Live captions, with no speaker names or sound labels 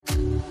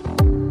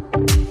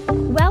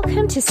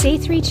to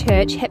C3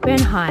 Church, Hepburn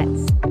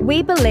Heights.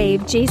 We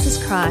believe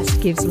Jesus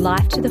Christ gives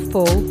life to the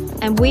full,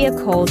 and we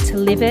are called to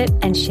live it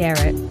and share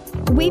it.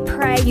 We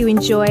pray you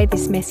enjoy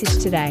this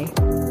message today.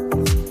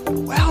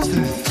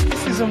 Wowzers,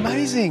 this is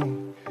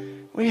amazing.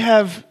 We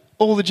have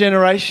all the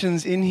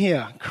generations in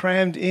here,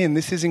 crammed in.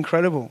 This is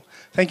incredible.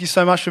 Thank you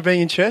so much for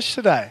being in church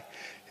today.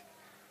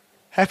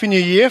 Happy New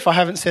Year, if I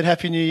haven't said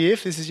Happy New Year,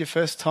 if this is your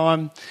first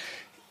time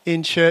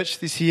in church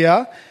this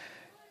year.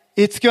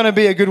 It's going to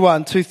be a good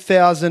one,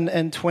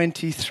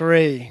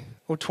 2023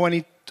 or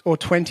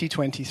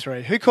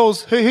 2023.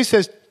 Who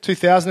says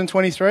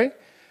 2023?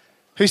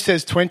 Who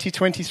says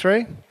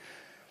 2023?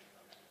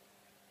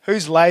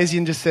 Who's lazy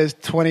and just says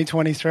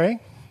 2023?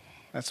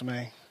 That's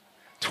me.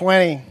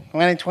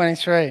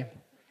 2023.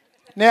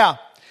 Now,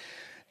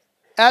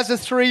 as a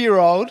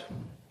 3-year-old,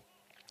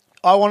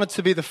 I wanted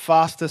to be the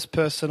fastest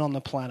person on the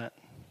planet.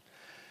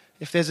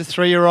 If there's a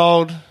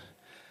 3-year-old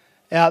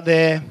out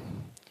there,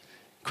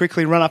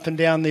 quickly run up and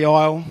down the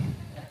aisle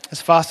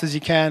as fast as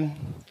you can,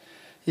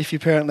 if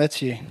your parent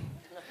lets you.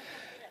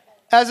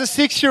 As a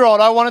 6-year-old,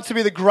 I wanted to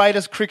be the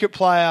greatest cricket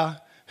player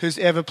who's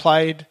ever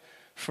played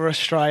for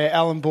Australia.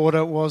 Alan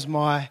Border was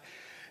my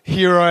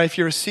hero. If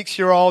you're a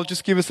 6-year-old,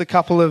 just give us a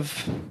couple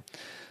of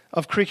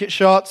cricket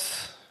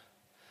shots.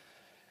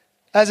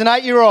 As an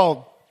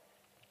 8-year-old,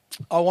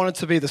 I wanted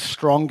to be the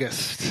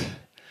strongest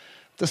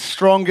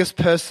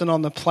person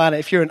on the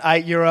planet. If you're an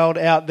 8-year-old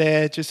out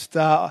there, just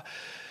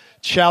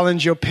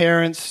challenge your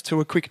parents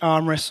to a quick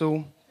arm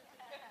wrestle.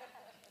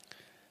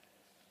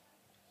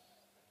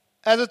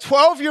 As a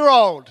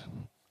 12-year-old,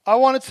 I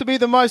wanted to be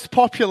the most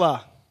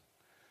popular.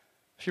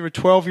 If you're a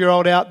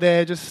 12-year-old out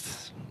there,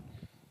 just...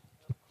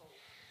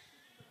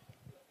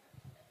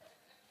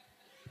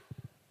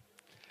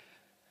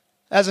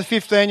 As a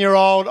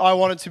 15-year-old, I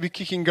wanted to be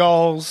kicking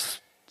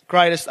goals,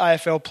 greatest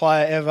AFL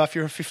player ever. If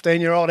you're a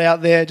 15-year-old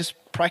out there, just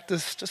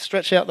practice, just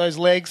stretch out those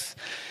legs,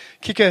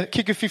 kick a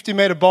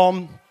 50-metre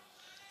bomb.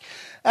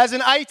 As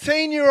an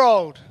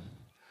 18-year-old,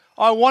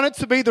 I wanted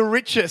to be the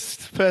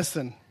richest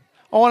person.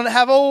 I wanted to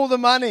have all the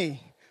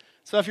money.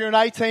 So if you're an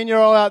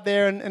 18-year-old out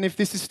there and if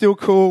this is still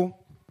cool,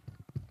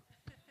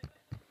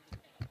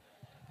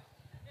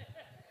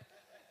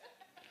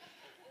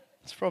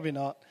 it's probably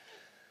not.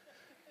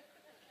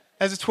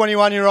 As a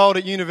 21-year-old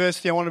at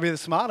university, I wanted to be the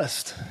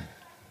smartest.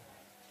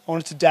 I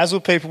wanted to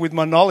dazzle people with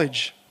my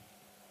knowledge.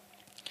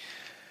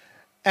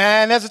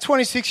 And as a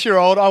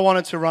 26-year-old, I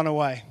wanted to run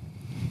away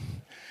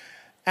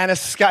and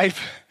escape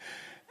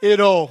it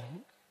all.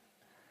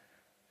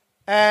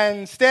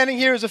 And standing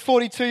here as a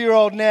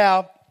 42-year-old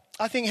now,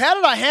 I think, how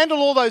did I handle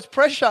all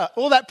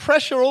that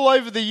pressure all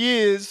over the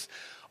years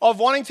of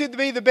wanting to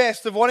be the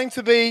best, of wanting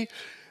to be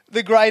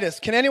the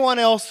greatest? Can anyone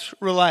else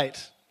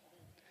relate?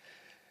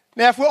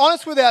 Now, if we're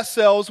honest with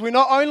ourselves, we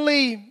not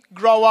only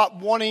grow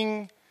up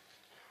wanting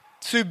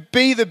to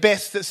be the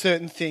best at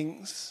certain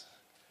things,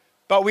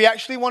 but we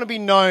actually want to be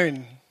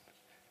known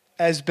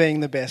as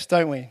being the best,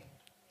 don't we?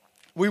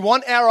 We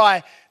want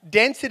our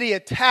identity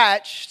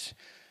attached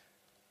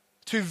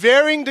to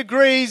varying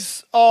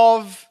degrees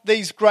of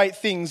these great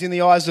things in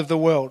the eyes of the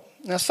world.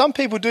 Now, some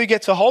people do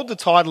get to hold the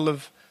title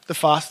of the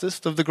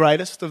fastest, of the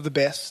greatest, of the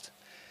best.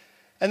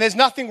 And there's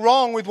nothing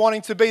wrong with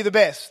wanting to be the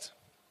best.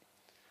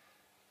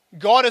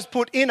 God has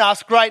put in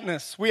us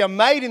greatness. We are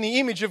made in the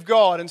image of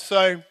God, and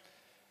so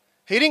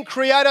He didn't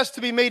create us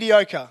to be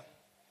mediocre.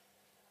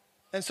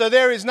 And so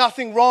there is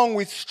nothing wrong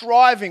with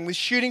striving, with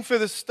shooting for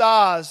the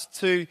stars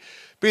to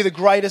be the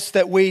greatest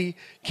that we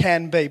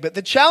can be. But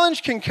the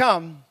challenge can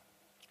come,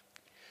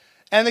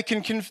 and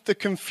the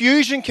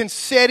confusion can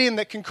set in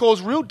that can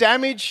cause real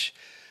damage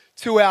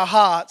to our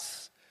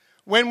hearts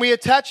when we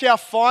attach our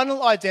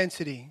final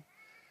identity,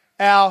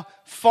 our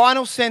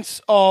final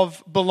sense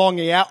of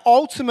belonging, our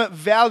ultimate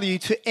value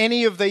to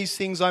any of these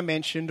things I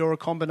mentioned or a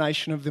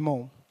combination of them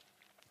all.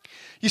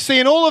 You see,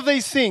 in all of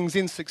these things,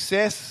 in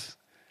success,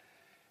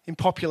 in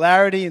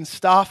popularity, in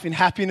stuff, in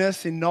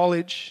happiness, in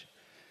knowledge,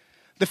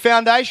 the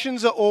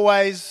foundations are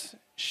always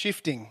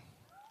shifting.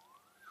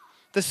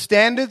 The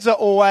standards are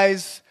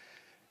always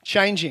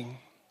changing.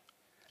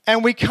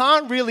 And we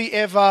can't really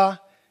ever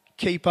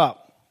keep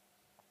up.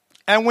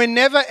 And we're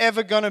never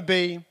ever going to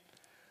be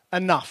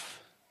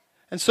enough.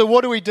 And so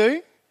what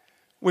do?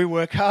 We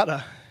work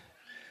harder.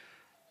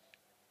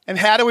 And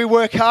how do we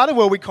work harder?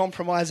 Well, we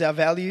compromise our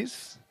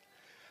values.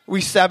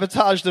 We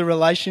sabotage the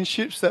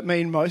relationships that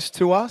mean most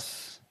to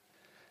us.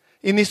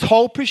 In this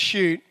whole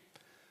pursuit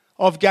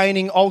of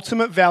gaining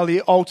ultimate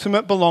value,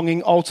 ultimate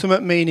belonging,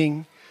 ultimate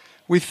meaning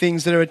with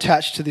things that are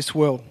attached to this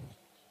world.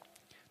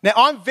 Now,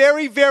 I'm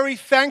very, very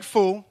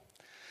thankful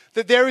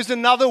that there is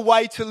another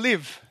way to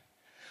live.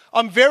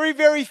 I'm very,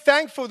 very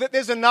thankful that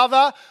there's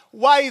another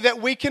way that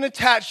we can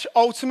attach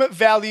ultimate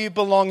value,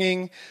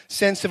 belonging,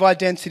 sense of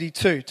identity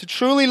to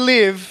truly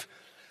live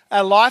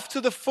a life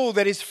to the full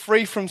that is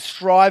free from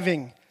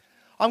striving.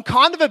 I'm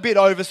kind of a bit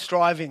over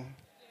striving.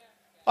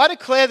 I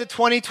declare that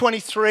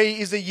 2023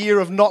 is a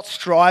year of not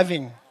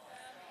striving.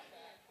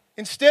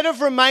 Instead of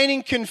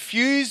remaining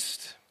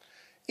confused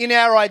in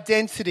our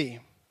identity,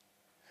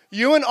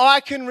 you and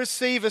I can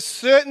receive a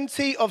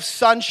certainty of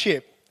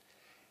sonship,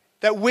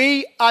 that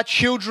we are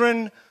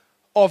children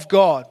of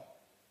God.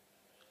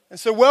 And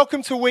so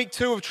welcome to week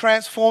 2 of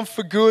Transform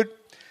for Good,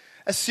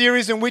 a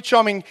series in which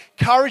I'm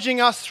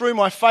encouraging us through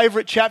my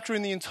favourite chapter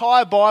in the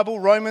entire Bible,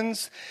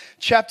 Romans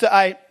chapter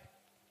 8.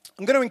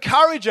 I'm going to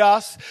encourage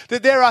us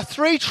that there are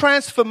 3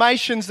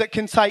 transformations that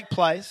can take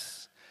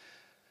place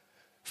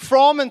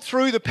from and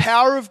through the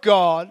power of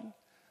God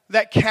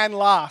that can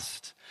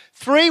last.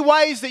 3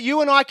 ways that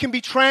you and I can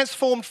be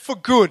transformed for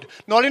good,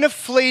 not in a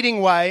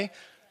fleeting way,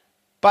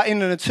 but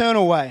in an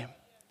eternal way.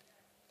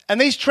 And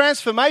these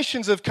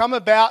transformations have come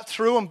about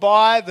through and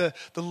by the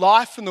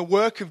life and the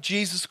work of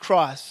Jesus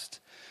Christ.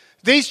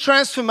 These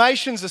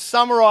transformations are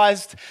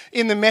summarized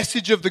in the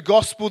message of the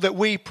gospel that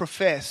we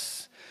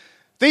profess.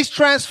 These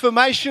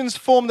transformations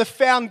form the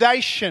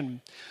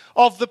foundation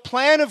of the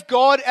plan of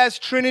God as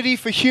Trinity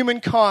for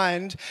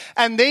humankind.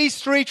 And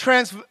these 3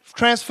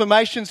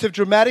 transformations have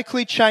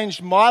dramatically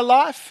changed my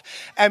life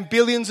and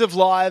billions of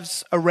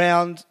lives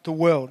around the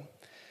world.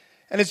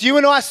 And as you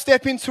and I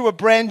step into a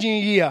brand new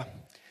year,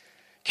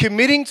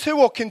 committing to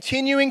or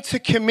continuing to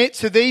commit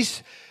to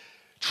these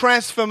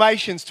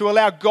transformations, to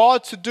allow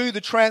God to do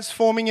the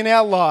transforming in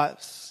our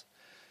lives,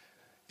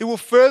 it will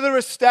further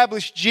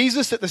establish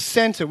Jesus at the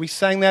center. We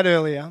sang that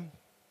earlier.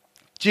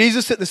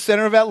 Jesus at the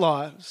center of our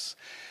lives,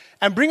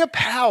 and bring a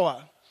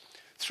power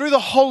through the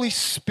Holy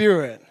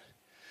Spirit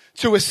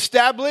to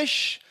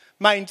establish,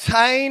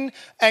 maintain,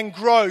 and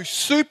grow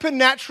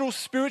supernatural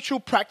spiritual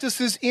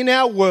practices in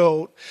our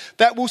world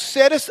that will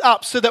set us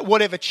up so that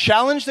whatever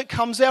challenge that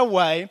comes our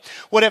way,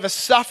 whatever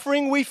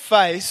suffering we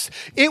face,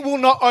 it will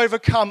not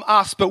overcome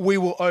us, but we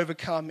will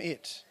overcome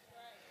it.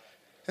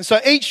 And so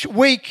each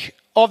week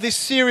of this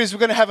series, we're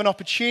going to have an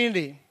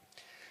opportunity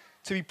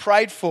to be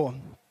prayed for.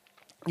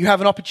 You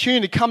have an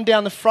opportunity to come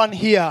down the front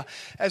here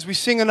as we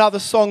sing another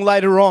song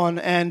later on,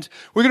 and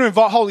we're going to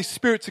invite Holy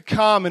Spirit to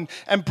come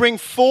and bring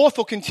forth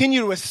or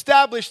continue to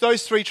establish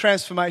those 3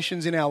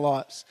 transformations in our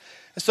lives.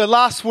 And so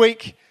last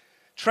week,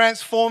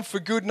 Transform for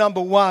Good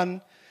number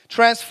 1,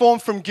 transform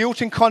from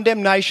guilt and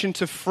condemnation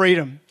to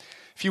freedom.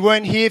 If you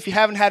weren't here, if you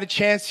haven't had a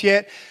chance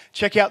yet,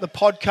 check out the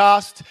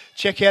podcast,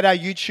 check out our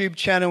YouTube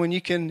channel, and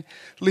you can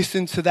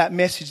listen to that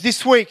message.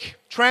 This week,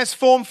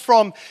 transform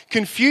from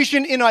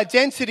confusion in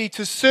identity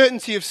to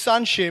certainty of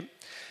sonship.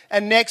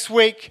 And next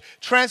week,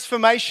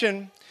 transform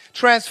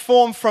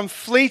from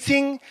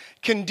fleeting,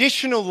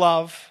 conditional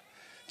love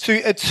to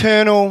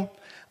eternal,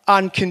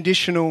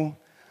 unconditional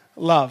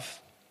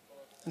love.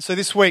 And so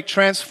this week,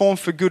 Transform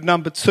for Good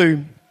number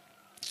 2.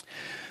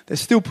 They're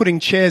still putting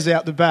chairs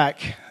out the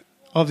back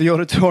of the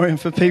auditorium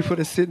for people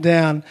to sit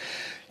down.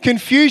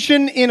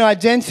 Confusion in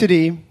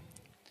identity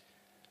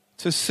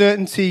to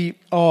certainty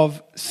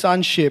of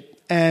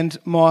sonship. And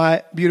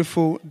my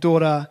beautiful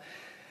daughter,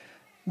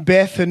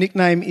 Beth, her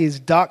nickname is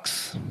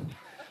Ducks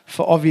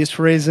for obvious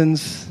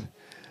reasons.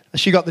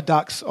 She got the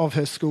Ducks of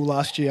her school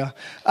last year.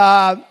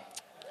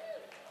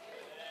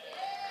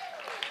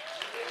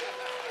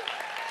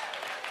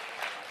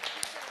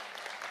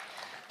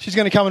 She's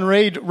going to come and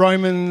read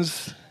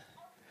Romans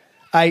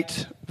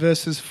 8,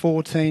 verses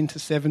 14 to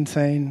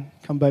 17.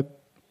 Come, babe.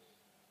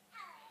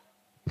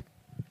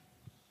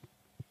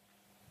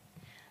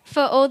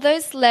 For all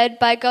those led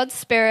by God's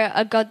Spirit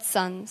are God's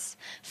sons.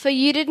 For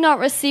you did not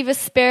receive a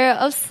spirit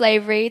of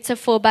slavery to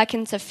fall back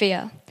into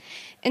fear.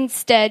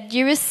 Instead,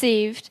 you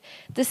received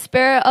the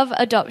Spirit of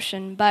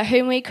adoption, by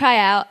whom we cry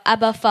out,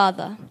 Abba,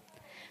 Father.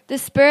 The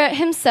Spirit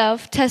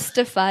himself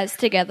testifies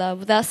together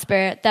with our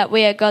spirit that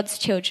we are God's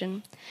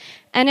children.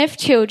 And if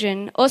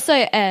children,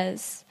 also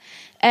heirs,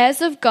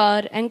 heirs of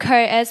God and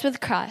co-heirs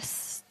with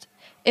Christ,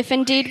 if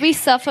indeed we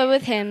suffer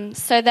with him,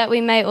 so that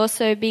we may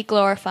also be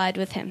glorified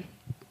with him.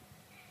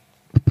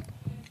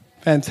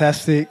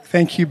 Fantastic.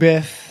 Thank you,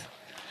 Beth.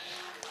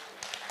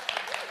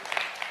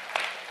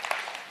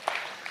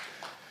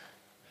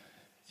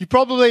 You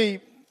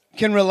probably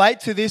can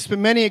relate to this, but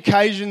many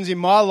occasions in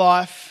my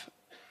life,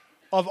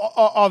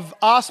 I've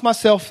asked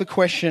myself the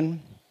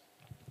question,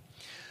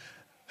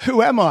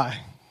 who am I?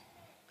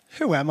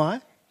 Who am I?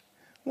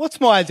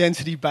 What's my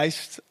identity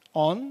based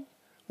on?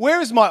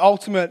 Where is my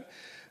ultimate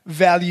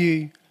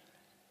value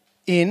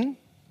in?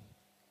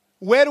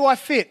 Where do I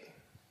fit?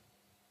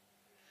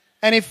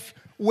 And if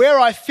where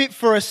I fit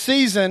for a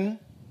season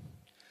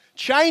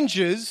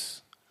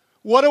changes,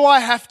 what do I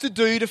have to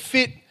do to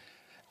fit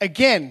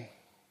again?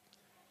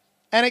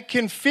 And it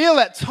can feel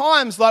at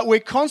times like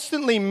we're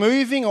constantly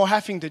moving or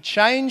having to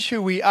change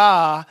who we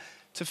are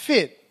to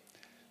fit,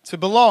 to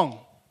belong,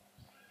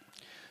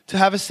 to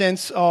have a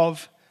sense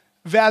of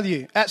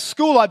value. At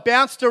school, I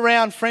bounced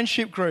around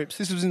friendship groups.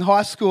 This was in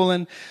high school,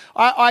 and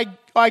I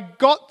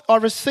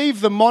received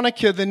the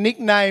moniker, the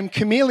nickname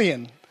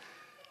Chameleon,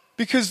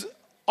 because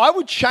I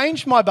would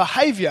change my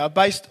behaviour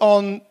based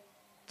on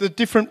the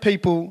different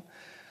people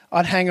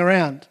I'd hang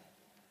around.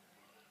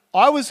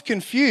 I was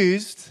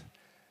confused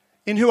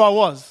in who I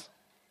was.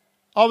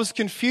 I was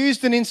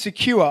confused and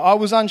insecure. I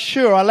was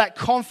unsure. I lacked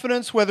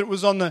confidence, whether it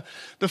was on the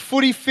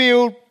footy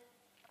field,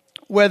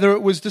 whether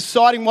it was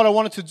deciding what I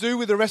wanted to do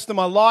with the rest of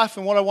my life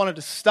and what I wanted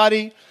to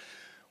study,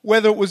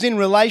 whether it was in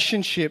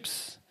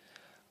relationships,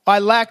 I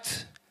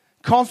lacked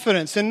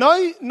confidence. And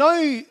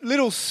no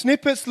little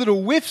snippets,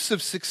 little whiffs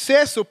of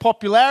success or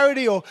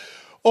popularity or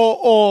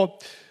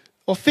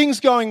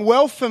things going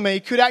well for me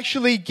could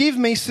actually give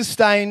me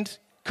sustained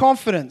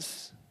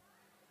confidence.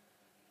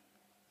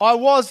 I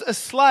was a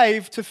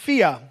slave to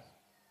fear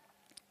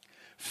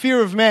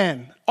of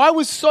man. I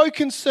was so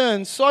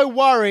concerned, so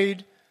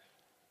worried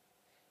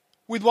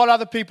with what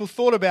other people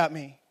thought about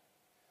me.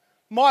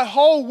 My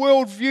whole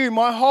worldview,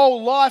 my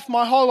whole life,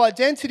 my whole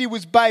identity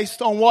was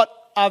based on what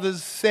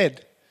others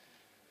said.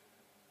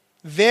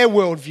 Their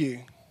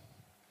worldview,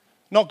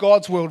 not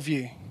God's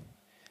worldview.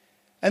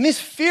 And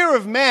this fear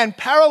of man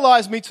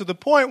paralyzed me to the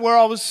point where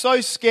I was so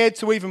scared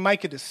to even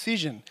make a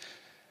decision.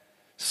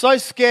 So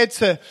scared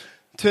to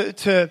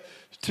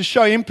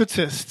show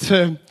impetus,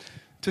 to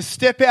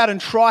step out and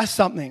try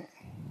something.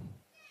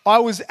 I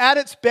was at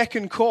its beck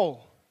and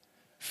call.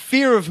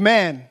 Fear of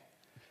man.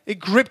 It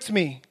gripped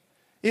me.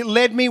 It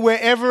led me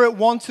wherever it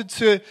wanted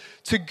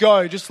to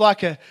go, just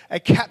like a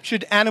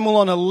captured animal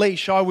on a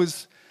leash. I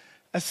was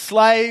a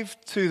slave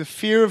to the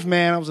fear of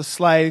man. I was a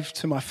slave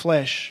to my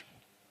flesh.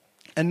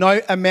 And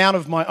no amount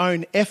of my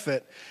own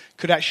effort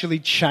could actually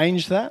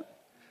change that.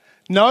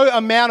 No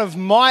amount of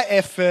my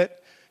effort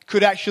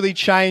could actually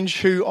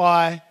change who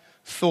I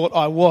thought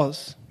I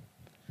was.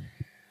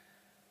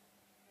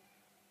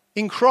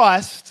 In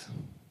Christ,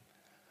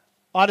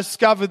 I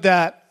discovered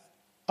that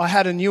I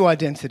had a new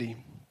identity.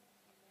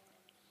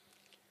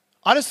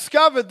 I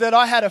discovered that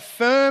I had a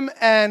firm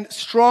and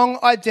strong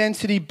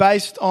identity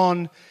based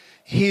on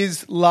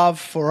His love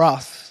for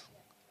us.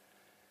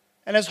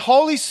 And as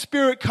Holy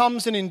Spirit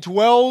comes and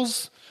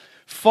indwells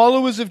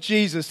followers of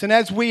Jesus, and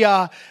as we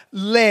are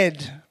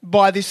led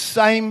by this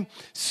same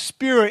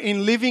Spirit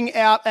in living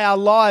out our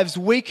lives,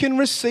 we can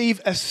receive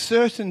a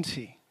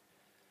certainty,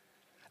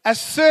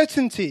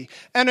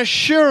 an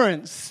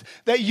assurance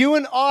that you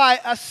and I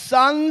are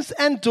sons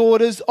and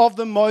daughters of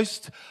the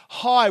Most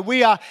High.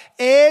 We are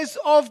heirs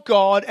of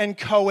God and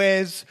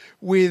co-heirs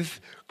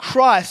with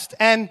Christ.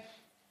 And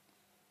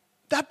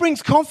that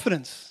brings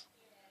confidence.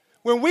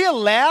 When we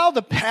allow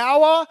the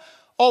power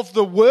of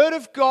the Word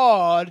of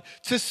God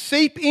to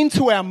seep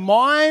into our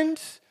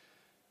mind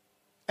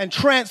and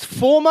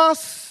transform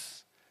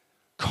us,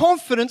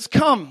 confidence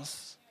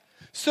comes.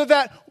 So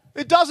that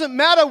it doesn't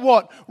matter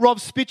what Rob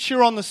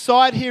Spitzer on the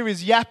side here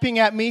is yapping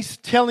at me,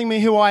 telling me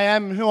who I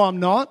am and who I'm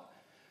not.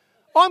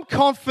 I'm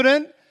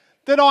confident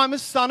that I'm a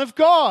son of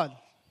God.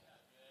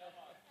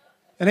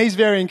 And he's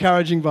very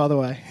encouraging, by the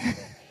way.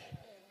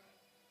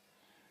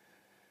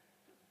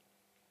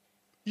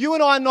 You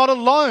and I are not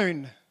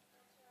alone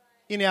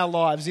in our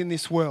lives in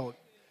this world.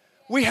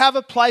 We have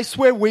a place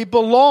where we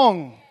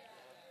belong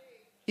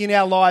in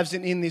our lives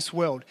and in this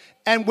world.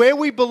 And where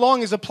we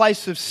belong is a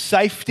place of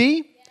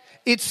safety.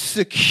 It's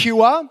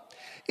secure.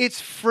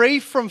 It's free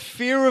from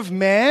fear of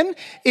man.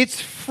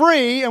 It's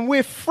free, and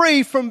we're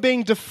free from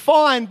being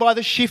defined by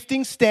the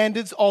shifting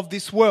standards of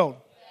this world.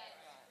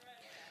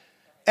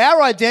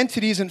 Our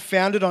identity isn't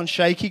founded on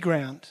shaky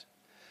ground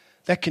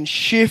that can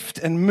shift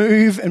and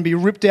move and be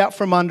ripped out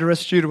from under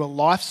us due to a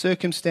life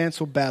circumstance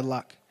or bad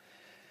luck.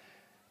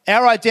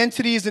 Our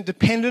identity isn't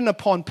dependent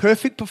upon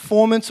perfect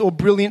performance or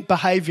brilliant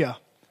behavior.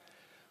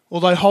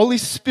 Although Holy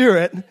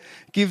Spirit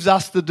gives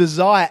us the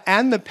desire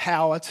and the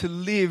power to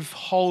live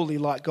holy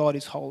like God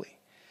is holy.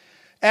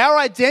 Our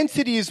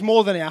identity is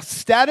more than our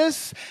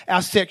status,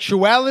 our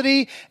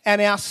sexuality,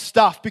 and our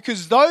stuff,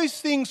 because those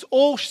things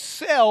all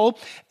sell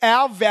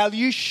our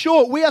value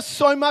short. We are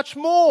so much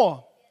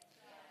more.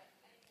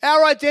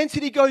 Our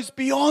identity goes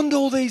beyond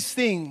all these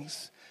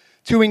things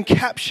to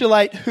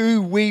encapsulate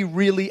who we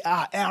really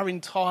are, our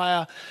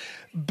entire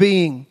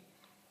being.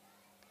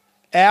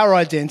 Our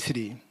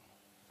identity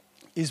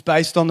is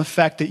based on the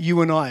fact that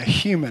you and I are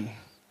human,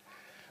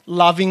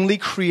 lovingly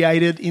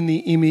created in the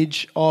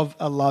image of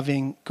a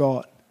loving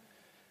God.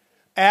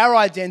 Our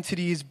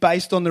identity is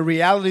based on the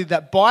reality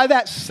that by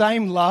that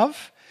same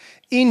love,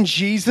 in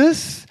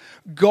Jesus,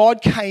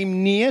 God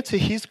came near to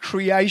His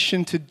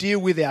creation to deal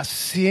with our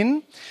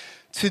sin,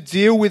 to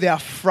deal with our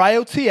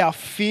frailty, our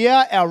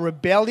fear, our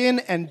rebellion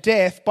and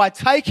death by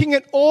taking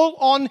it all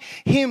on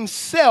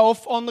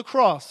Himself on the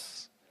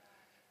cross.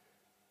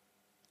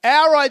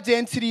 Our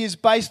identity is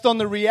based on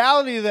the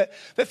reality that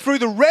through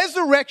the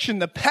resurrection,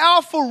 the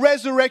powerful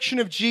resurrection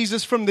of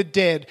Jesus from the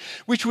dead,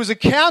 which was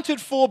accounted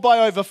for by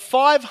over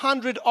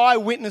 500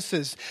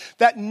 eyewitnesses,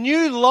 that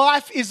new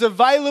life is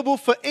available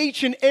for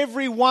each and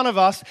every one of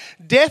us.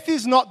 Death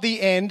is not the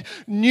end.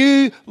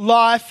 New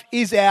life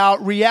is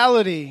our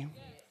reality.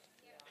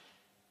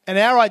 And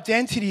our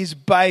identity is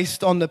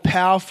based on the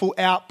powerful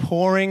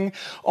outpouring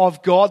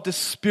of God, the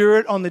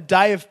Spirit, on the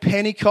day of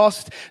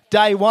Pentecost,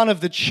 day one of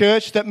the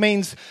church. That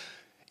means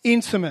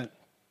intimate,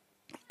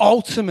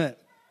 ultimate,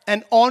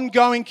 and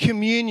ongoing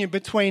communion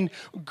between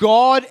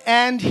God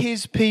and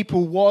His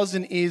people was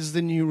and is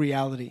the new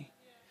reality.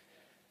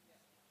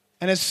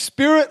 And as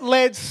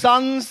Spirit-led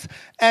sons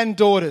and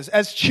daughters,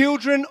 as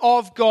children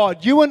of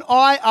God, you and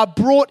I are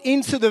brought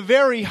into the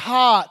very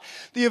heart,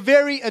 the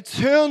very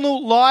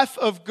eternal life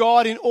of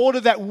God in order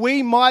that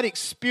we might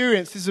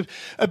experience. There's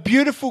a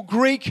beautiful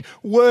Greek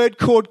word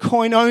called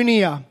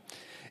koinonia.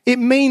 It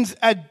means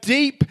a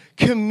deep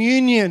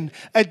communion,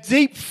 a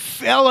deep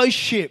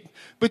fellowship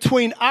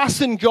between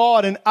us and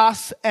God and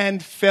us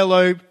and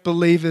fellow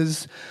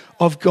believers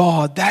of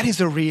God. That is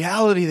a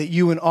reality that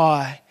you and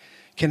I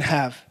can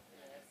have.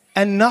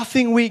 And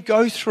nothing we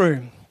go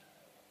through,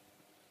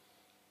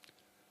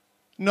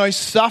 no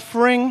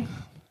suffering,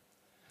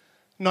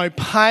 no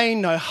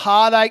pain, no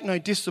heartache, no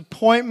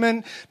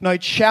disappointment, no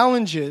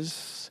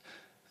challenges.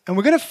 And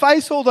we're going to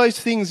face all those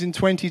things in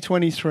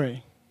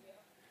 2023.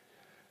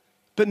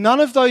 But none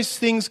of those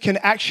things can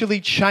actually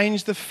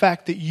change the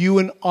fact that you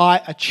and I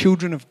are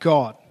children of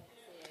God.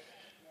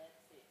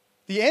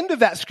 The end of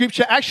that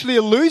scripture actually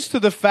alludes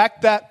to the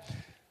fact that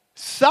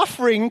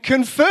suffering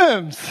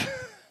confirms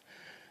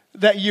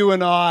that you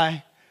and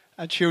I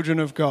are children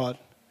of God.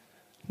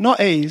 Not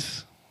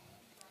ease,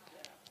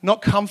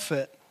 not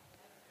comfort,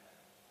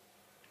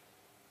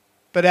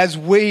 but as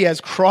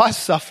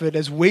Christ suffered,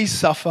 as we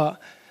suffer,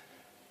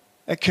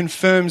 it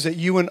confirms that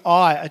you and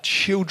I are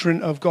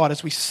children of God.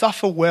 As we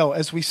suffer well,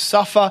 as we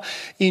suffer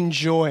in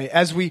joy,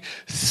 as we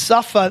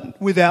suffer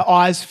with our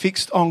eyes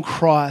fixed on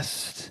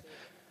Christ,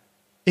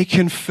 it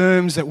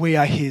confirms that we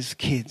are His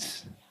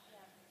kids.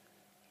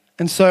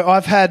 And so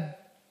I've had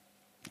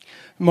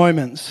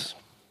moments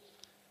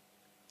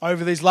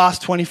over these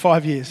last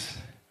 25 years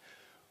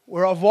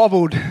where I've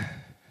wobbled,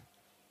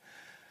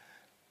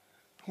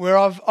 where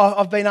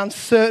I've been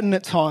uncertain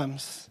at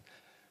times,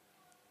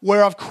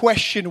 where I've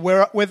questioned,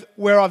 where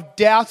I've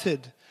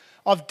doubted.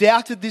 I've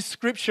doubted this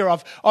scripture.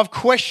 I've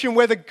questioned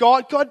whether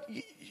God,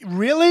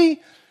 really?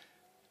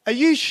 Are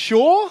you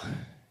sure?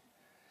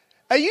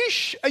 Are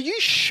you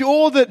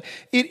sure that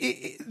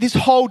this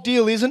whole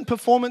deal isn't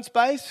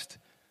performance-based?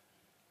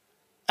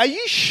 Are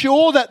you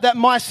sure that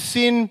my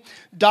sin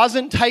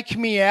doesn't take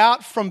me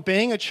out from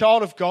being a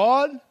child of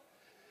God?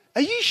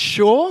 Are you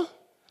sure?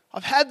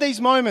 I've had these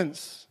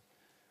moments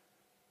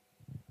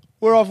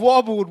where I've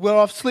wobbled, where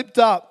I've slipped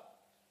up,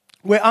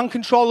 where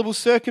uncontrollable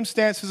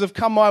circumstances have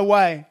come my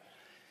way.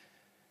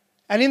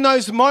 And in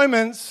those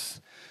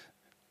moments,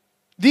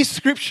 this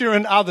scripture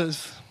and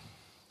others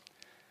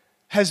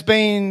has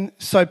been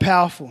so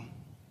powerful.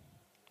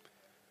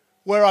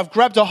 Where I've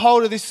grabbed a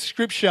hold of this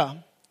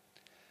scripture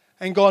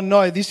and gone,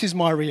 no, this is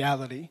my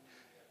reality.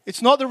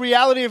 It's not the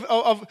reality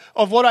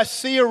of what I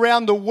see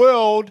around the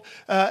world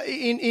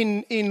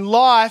in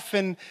life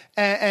and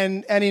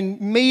in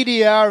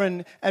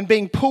media and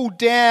being pulled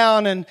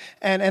down and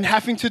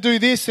having to do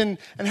this and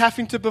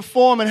having to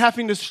perform and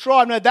having to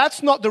strive. No,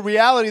 that's not the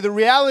reality. The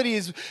reality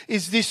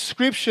is this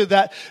scripture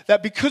that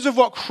because of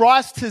what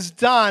Christ has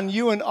done,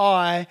 you and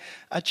I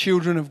are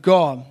children of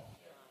God.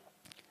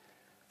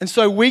 And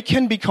so we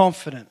can be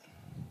confident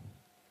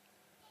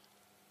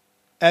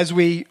as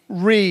we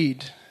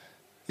read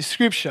this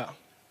scripture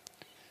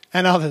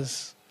and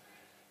others,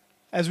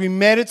 as we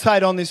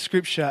meditate on this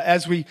scripture,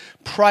 as we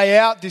pray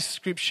out this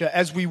scripture,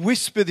 as we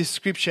whisper this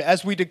scripture,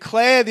 as we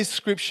declare this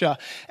scripture,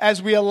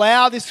 as we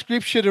allow this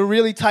scripture to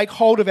really take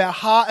hold of our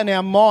heart and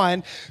our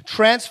mind,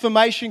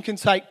 transformation can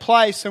take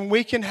place and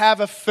we can have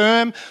a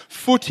firm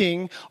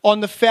footing on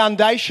the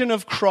foundation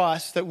of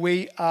Christ that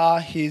we are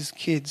His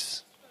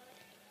kids.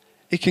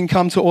 It can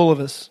come to all of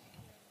us.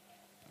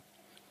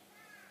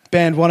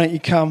 Band, why don't you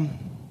come?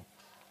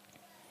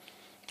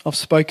 I've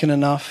spoken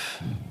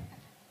enough.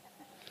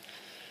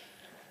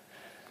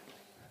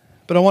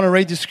 But I want to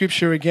read the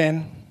scripture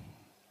again,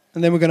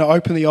 and then we're going to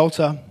open the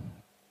altar.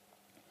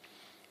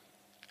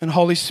 And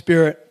Holy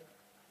Spirit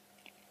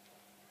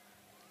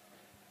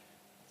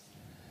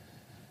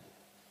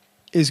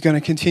is going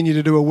to continue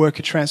to do a work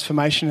of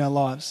transformation in our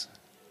lives.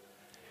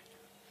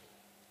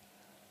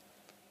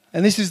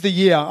 And this is the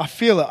year, I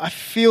feel it. I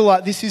feel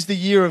like this is the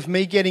year of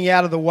me getting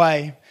out of the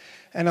way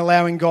and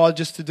allowing God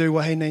just to do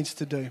what He needs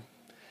to do.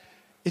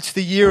 It's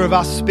the year of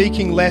us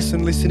speaking less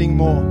and listening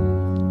more.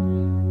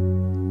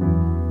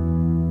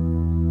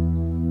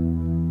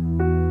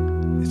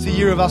 It's the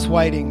year of us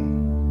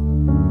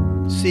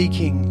waiting,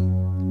 seeking,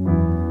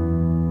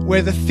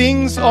 where the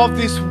things of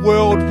this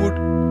world would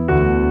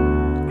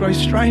grow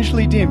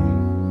strangely dim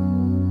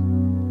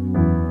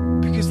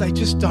because they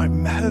just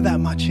don't matter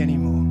that much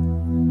anymore.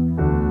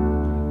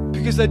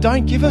 Because they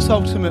don't give us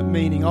ultimate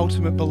meaning,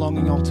 ultimate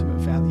belonging, ultimate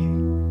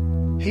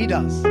value. He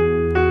does.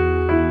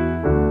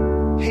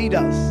 He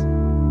does.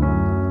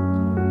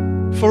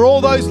 For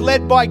all those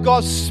led by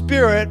God's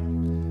Spirit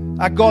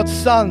are God's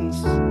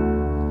sons.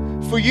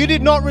 For you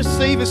did not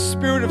receive a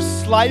spirit of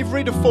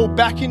slavery to fall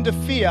back into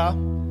fear.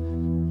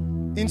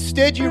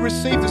 Instead, you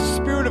received the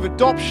spirit of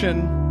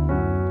adoption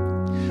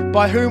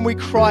by whom we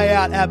cry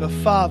out, Abba,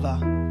 Father.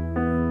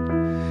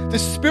 The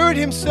Spirit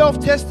Himself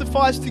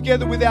testifies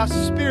together with our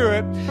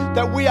spirit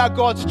that we are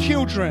God's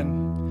children.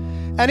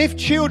 And if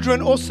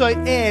children, also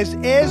heirs,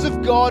 heirs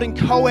of God and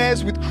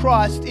co-heirs with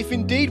Christ, if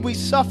indeed we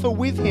suffer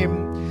with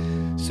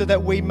Him, so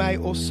that we may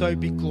also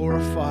be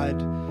glorified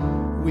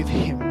with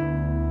him.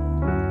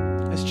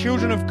 As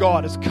children of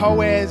God, as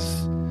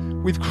co-heirs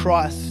with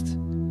Christ,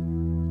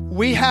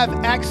 we have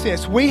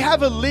access, we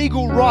have a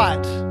legal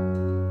right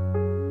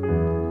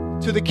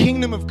to the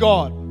kingdom of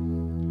God,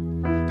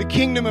 the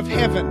kingdom of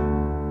heaven.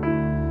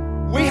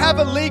 We have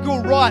a legal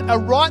right, a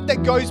right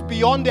that goes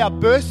beyond our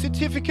birth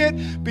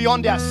certificate,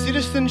 beyond our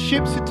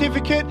citizenship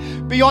certificate,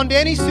 beyond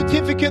any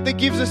certificate that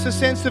gives us a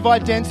sense of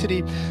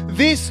identity.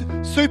 This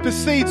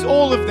supersedes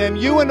all of them.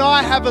 You and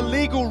I have a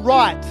legal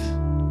right,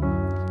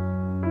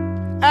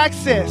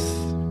 access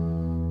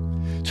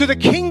to the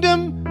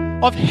kingdom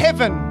of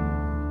heaven,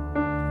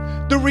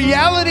 the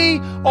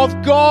reality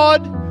of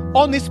God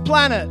on this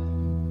planet.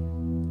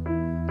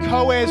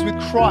 Co-heirs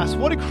with Christ.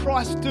 What did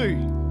Christ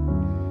do?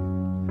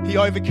 He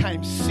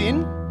overcame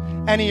sin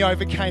and he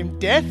overcame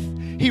death.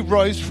 He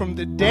rose from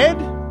the dead.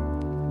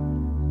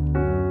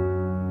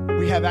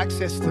 We have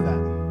access to that.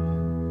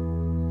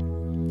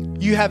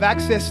 You have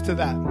access to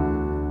that.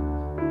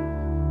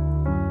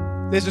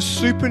 There's a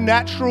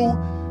supernatural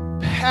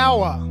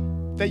power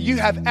that you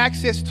have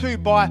access to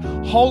by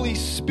Holy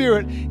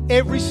Spirit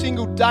every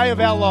single day of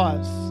our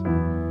lives.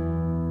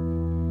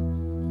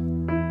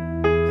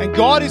 And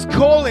God is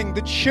calling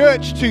the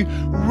church to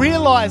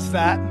realize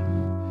that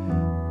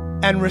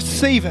and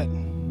receive it.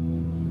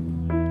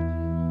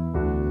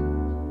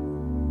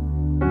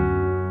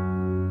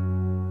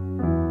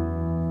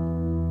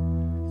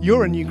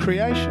 You're a new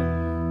creation.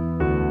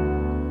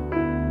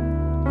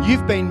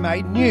 You've been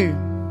made new.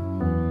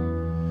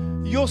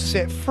 You're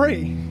set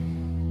free.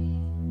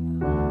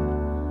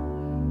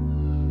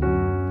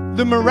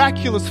 The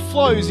miraculous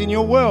flows in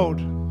your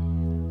world.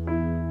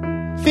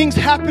 Things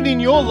happen in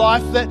your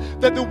life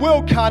that the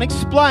world can't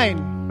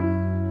explain.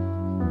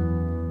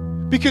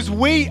 Because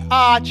we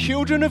are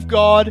children of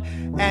God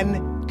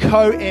and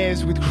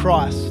co-heirs with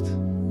Christ.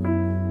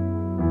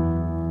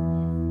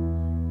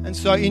 And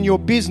so in your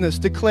business,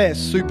 declare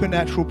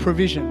supernatural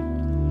provision.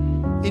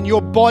 In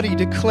your body,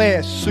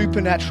 declare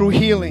supernatural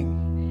healing.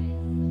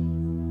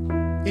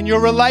 In your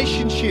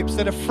relationships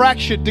that are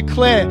fractured,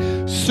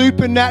 declare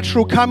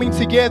supernatural coming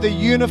together,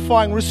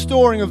 unifying,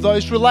 restoring of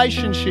those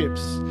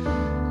relationships.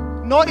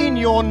 Not in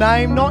your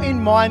name, not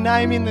in my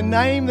name, in the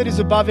name that is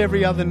above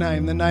every other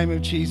name, the name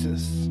of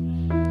Jesus.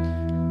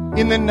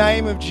 In the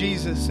name of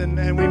Jesus. And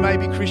we may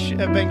be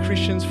have been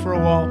Christians for a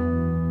while.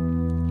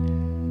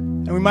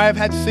 And we may have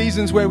had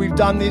seasons where we've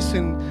done this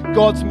and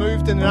God's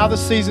moved, and in other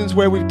seasons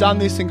where we've done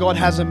this and God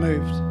hasn't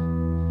moved.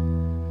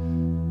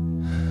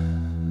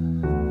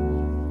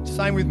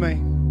 Same with me.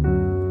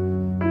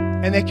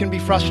 And there can be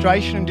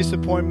frustration and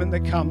disappointment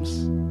that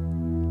comes.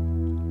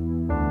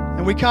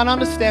 And we can't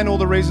understand all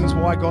the reasons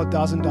why God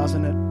does and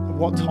doesn't at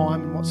what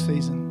time and what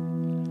season.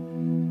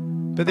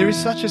 But there is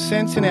such a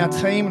sense in our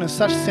team and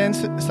such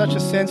a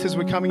sense as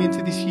we're coming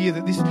into this year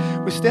that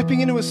we're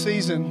stepping into a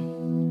season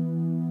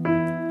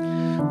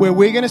where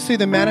we're going to see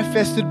the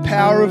manifested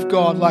power of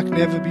God like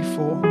never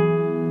before.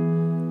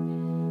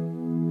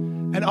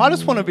 And I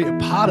just want to be a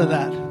part of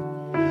that.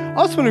 I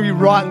just want to be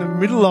right in the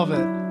middle of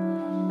it.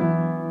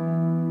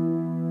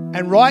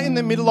 And right in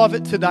the middle of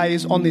it today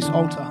is on this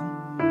altar.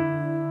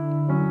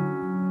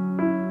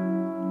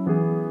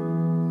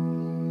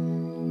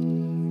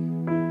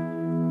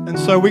 And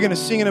so we're going to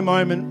sing in a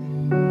moment.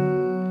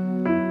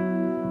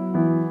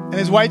 And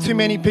there's way too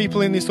many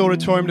people in this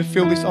auditorium to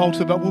fill this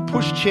altar, but we'll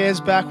push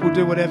chairs back, we'll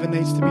do whatever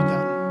needs to be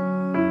done.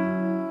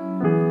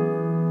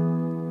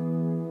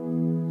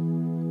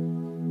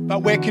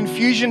 But where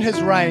confusion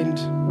has reigned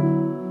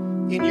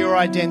in your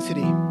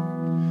identity,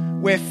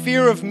 where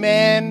fear of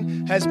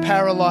man has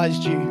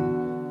paralyzed you,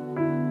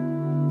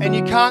 and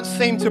you can't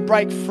seem to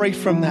break free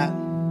from that,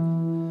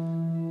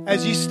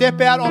 as you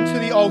step out onto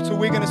the altar,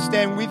 we're going to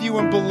stand with you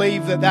and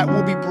believe that that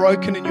will be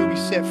broken and you'll be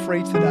set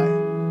free today.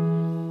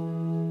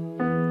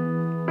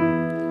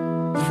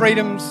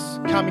 Freedom's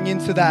coming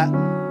into that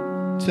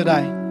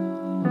today.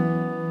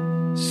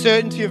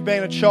 Certainty of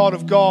being a child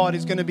of God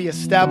is going to be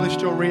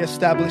established or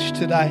re-established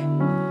today.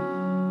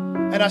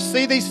 And I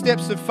see these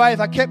steps of faith.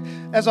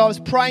 As I was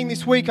praying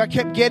this week, I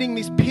kept getting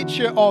this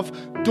picture of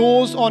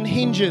doors on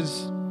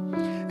hinges.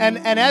 And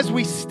as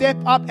we step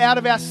up out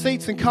of our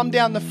seats and come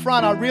down the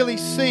front, I really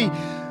see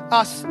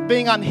us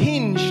being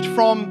unhinged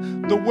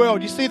from the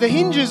world. You see, the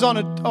hinges on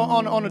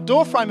a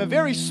door frame are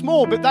very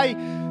small, but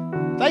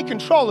they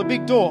control a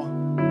big door.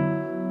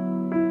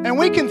 And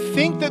we can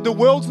think that the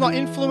world's not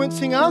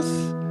influencing us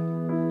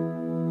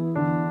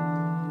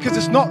because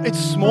it's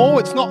small,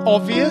 it's not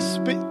obvious,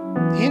 but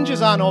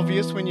hinges aren't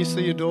obvious when you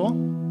see a door.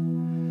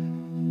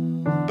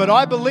 But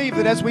I believe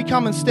that as we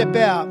come and step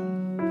out,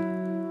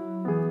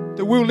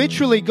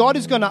 that God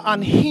is going to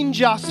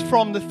unhinge us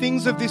from the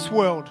things of this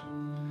world.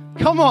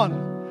 Come on.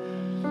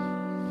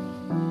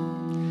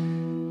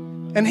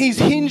 And He's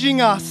hinging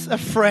us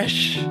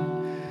afresh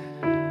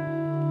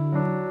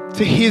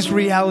to His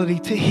reality,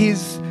 to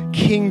His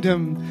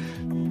kingdom,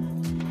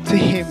 to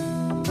Him.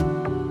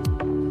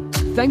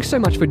 Thanks so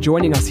much for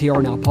joining us here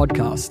on our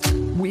podcast.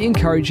 We we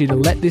encourage you to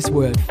let this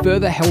word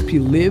further help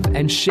you live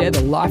and share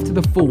the life to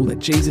the full that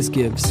Jesus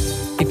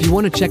gives. If you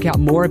want to check out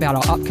more about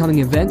our upcoming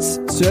events,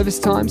 service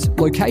times,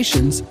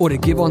 locations, or to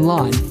give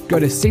online, go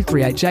to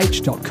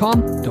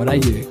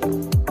c3hh.com.au.